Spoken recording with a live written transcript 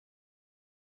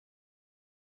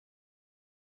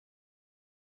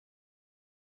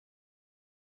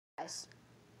Guys,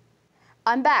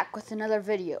 I'm back with another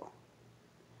video.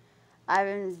 I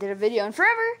haven't did a video in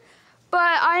forever, but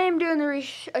I am doing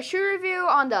a shoe review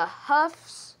on the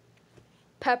HUF's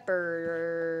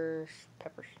pepper.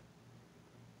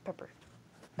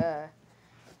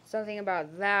 Something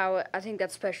about that. I think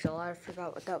that's special. I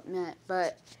forgot what that meant.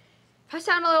 But if I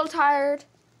sound a little tired,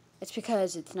 it's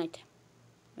because it's nighttime.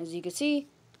 As you can see,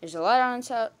 there's a light on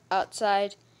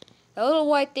outside. The little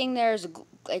white thing there is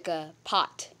like a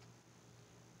pot.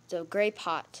 It's a gray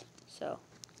pot. So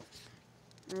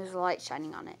there's a light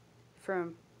shining on it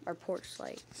from our porch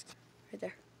light right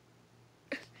there.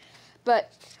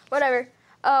 But whatever.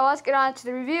 Let's get on to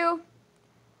the review.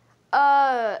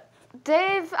 I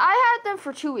had them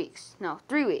for 2 weeks. No,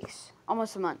 3 weeks.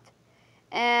 Almost a month.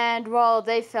 And, well,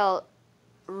 they felt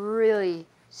really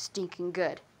stinking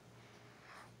good.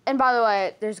 And by the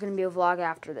way, there's going to be a vlog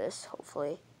after this,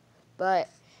 hopefully. But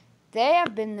they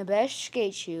have been the best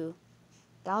skate shoe.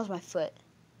 That was my foot.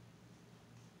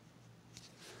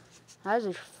 How does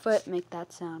your foot make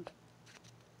that sound?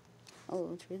 Oh,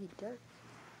 it's really dark.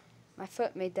 My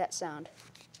foot made that sound.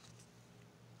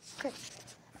 Okay.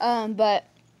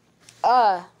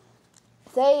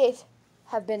 They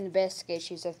have been the best skate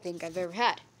shoes I think I've ever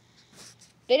had.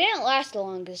 They didn't last the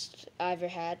longest I ever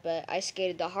had, but I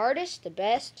skated the hardest, the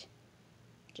best.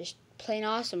 Just plain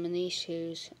awesome in these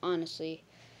shoes, honestly.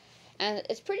 And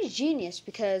it's pretty genius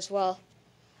because, well,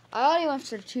 I already went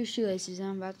for 2 shoelaces, and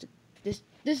I'm about to, this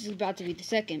is about to be the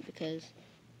second because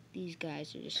these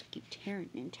guys are just keep tearing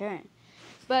and tearing.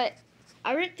 But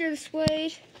I ripped through the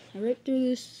suede. I ripped through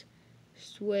this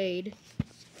suede.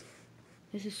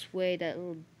 This is suede, that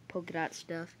little polka dot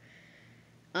stuff.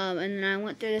 And then I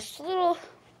went through this little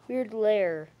weird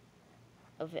layer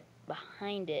of it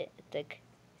behind it. It's like,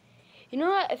 you know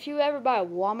what? If you ever buy a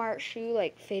Walmart shoe,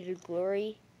 like Faded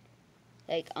Glory,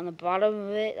 like on the bottom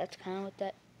of it, that's kind of what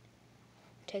that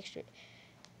texture.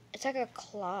 It's like a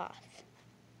cloth.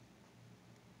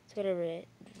 It's whatever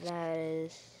that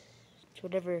is. It's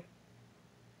whatever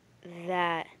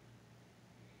that.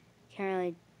 Can't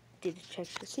really do the check.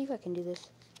 Let's see if I can do this.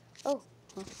 Oh,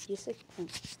 well, yes I can.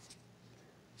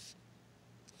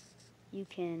 You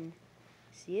can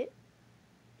see it?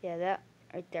 Yeah, that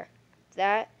right there.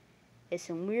 That is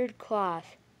some weird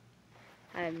cloth.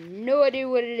 I have no idea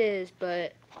what it is,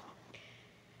 but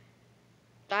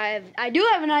I do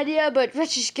have an idea, but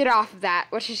let's just get off of that.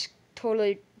 Let's just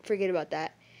totally forget about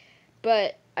that.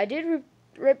 But I did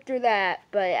rip through that,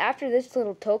 but after this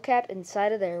little toe cap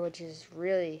inside of there, which is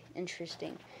really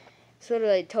interesting. It's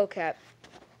literally a toe cap.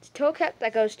 It's a toe cap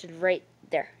that goes to right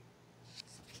there.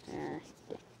 Right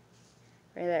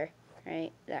there.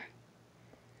 Right there.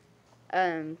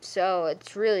 So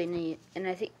it's really neat. And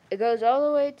I think it goes all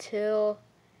the way till,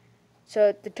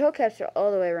 so the toe caps are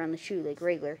all the way around the shoe, like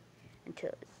regular, until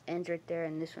it ends right there,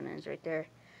 and this one ends right there.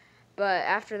 But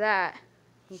after that,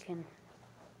 you can,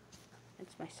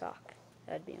 that's my sock.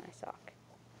 That would be my sock.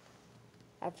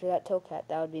 After that toe cap,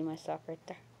 that would be my sock right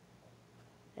there.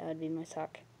 That would be my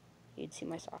sock. You'd see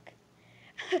my sock.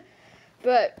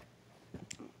 But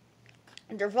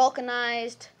they're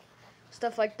vulcanized,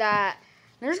 stuff like that.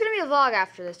 And there's going to be a vlog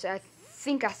after this. I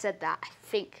think I said that. I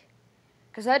think.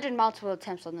 Because I did multiple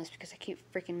attempts on this because I keep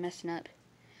freaking messing up.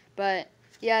 But,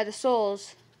 yeah, the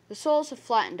soles have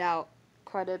flattened out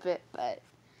quite a bit. But,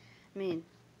 I mean,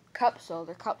 cup sole,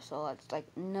 they're cup sole. It's like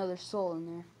another sole in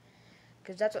there.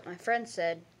 Because that's what my friend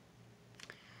said.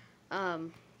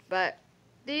 But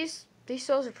these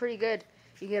soles are pretty good.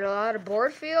 You get a lot of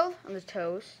board feel on the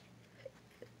toes.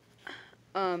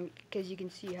 Because you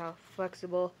can see how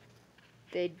flexible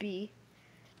they'd be.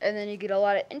 And then you get a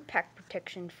lot of impact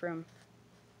protection from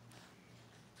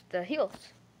the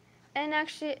heels. And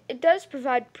actually, it does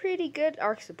provide pretty good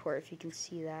arch support, if you can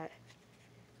see that.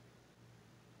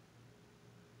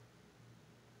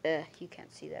 You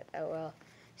can't see that. Oh well.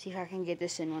 See if I can get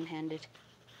this in one-handed.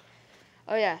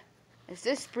 Oh yeah. If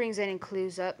this brings any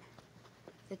clues up,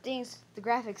 the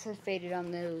graphics have faded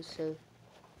on those, so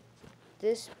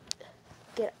this,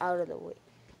 get out of the way.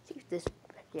 See if this,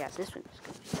 yeah, this one's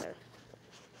gonna be better.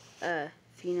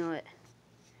 If you know what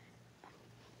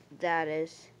that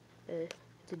is, it's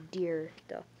a deer,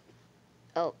 the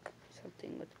elk,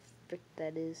 something, what the frick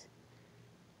that is.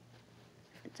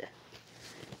 It's a,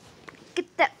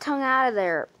 get that tongue out of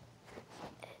there.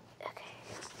 Okay.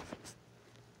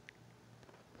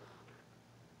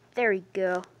 There we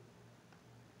go.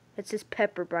 It's this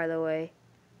pepper, by the way.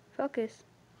 Focus.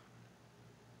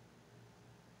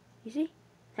 You see?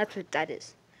 That's what that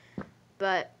is.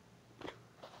 But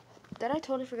did I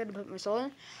totally forget to put my soul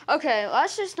in? Okay,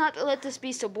 let's just not let this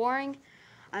be so boring.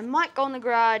 I might go in the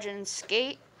garage and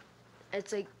skate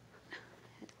It's like,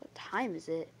 what time is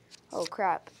it? Oh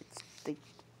crap! It's like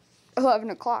 11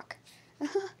 o'clock.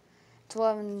 It's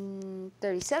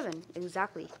 11:37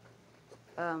 exactly.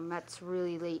 That's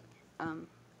really late.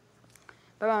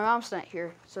 But my mom's not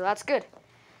here, so that's good.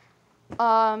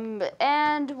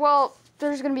 And well,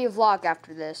 there's gonna be a vlog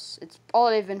after this. It's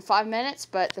only been 5 minutes,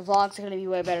 but the vlog's gonna be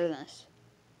way better than this.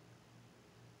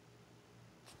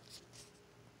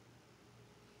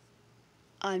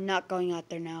 I'm not going out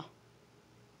there now.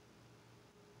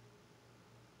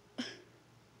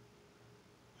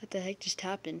 What the heck just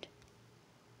happened?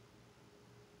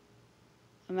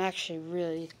 I'm actually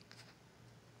really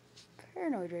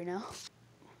paranoid right now.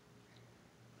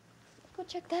 Go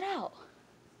check that out.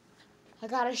 I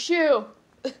got a shoe.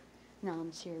 No,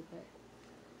 I'm serious, but.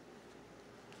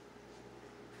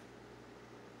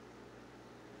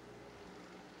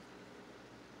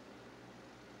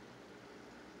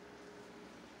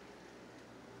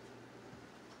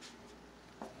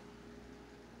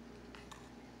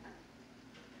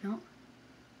 No.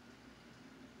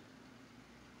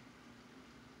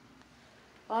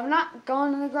 I'm not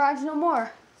going in the garage no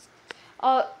more.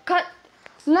 Cut.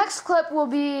 The next clip will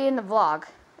be in the vlog.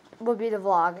 Will be the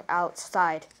vlog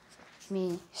outside.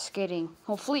 Me skating,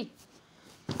 hopefully.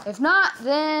 If not,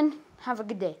 then have a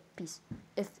good day. Peace.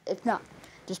 If not,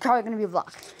 there's probably gonna be a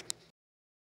vlog.